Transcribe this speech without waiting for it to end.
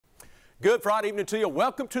Good Friday evening to you.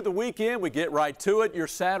 Welcome to the weekend. We get right to it. Your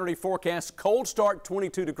Saturday forecast, cold start,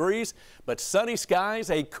 22 degrees, but sunny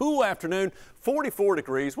skies, a cool afternoon, 44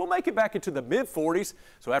 degrees. We'll make it back into the mid-40s.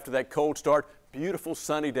 So after that cold start, beautiful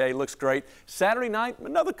sunny day, looks great. Saturday night,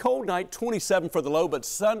 another cold night, 27 for the low, but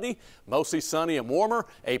Sunday, mostly sunny and warmer.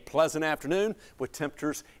 A pleasant afternoon with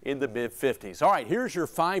temperatures in the mid-50s. All right, here's your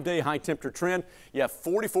 5-day high temperature trend. You have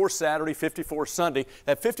 44 Saturday, 54 Sunday.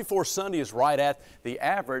 That 54 Sunday is right at the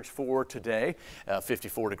average for today,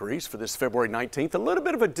 54 degrees for this February 19th. A little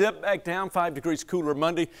bit of a dip back down, 5 degrees cooler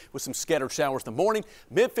Monday with some scattered showers in the morning.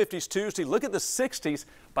 Mid-50s Tuesday. Look at the 60s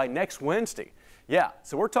by next Wednesday. Yeah,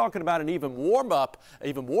 so we're talking about an even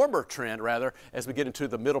warmer trend rather as we get into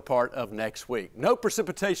the middle part of next week. No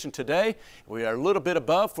precipitation today. We are a little bit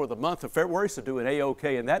above for the month of February, so doing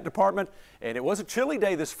A-OK in that department. And it was a chilly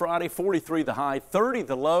day this Friday, 43 the high, 30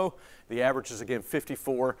 the low. The average is again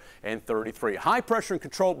 54 and 33. High pressure and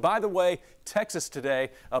control. By the way, Texas today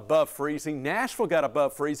above freezing. Nashville got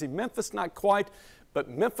above freezing. Memphis not quite, but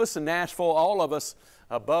Memphis and Nashville, all of us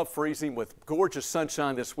above freezing with gorgeous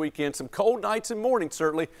sunshine this weekend. Some cold nights and mornings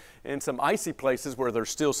certainly, and some icy places where there's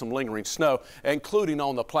still some lingering snow, including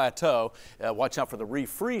on the plateau. Watch out for the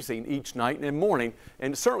refreezing each night and morning.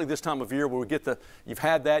 And certainly this time of year where we get you've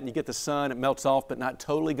had that and you get the sun, it melts off but not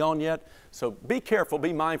totally gone yet. So be careful,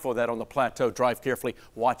 be mindful of that on the plateau. Drive carefully.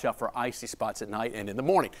 Watch out for icy spots at night and in the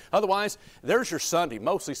morning. Otherwise, there's your Sunday.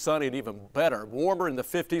 Mostly sunny and even better. Warmer in the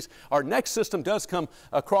 50s. Our next system does come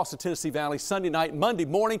across the Tennessee Valley Sunday night, Monday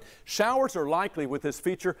morning. Showers are likely with this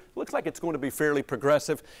feature. Looks like it's going to be fairly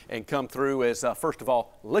progressive and come through as, first of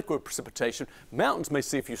all, liquid precipitation. Mountains may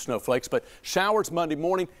see a few snowflakes, but showers Monday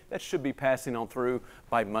morning, that should be passing on through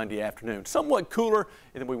by Monday afternoon. Somewhat cooler,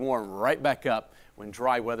 and then we warm right back up when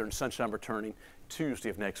dry weather and sunshine returning Tuesday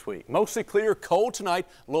of next week. Mostly clear, cold tonight,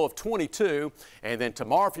 low of 22. And then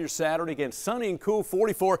tomorrow for your Saturday, again, sunny and cool,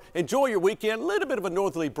 44. Enjoy your weekend. A little bit of a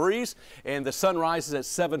northerly breeze, and the sun rises at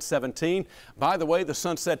 7:17. By the way, the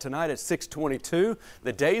sunset tonight at 6:22.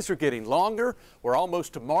 The days are getting longer. We're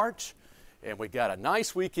almost to March. And we got a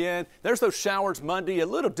nice weekend. There's those showers Monday, a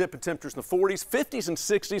little dip in temperatures in the 40s, 50s and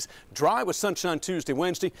 60s, dry with sunshine Tuesday,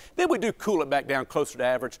 Wednesday. Then we do cool it back down closer to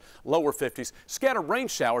average, lower 50s. Scattered rain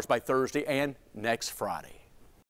showers by Thursday and next Friday.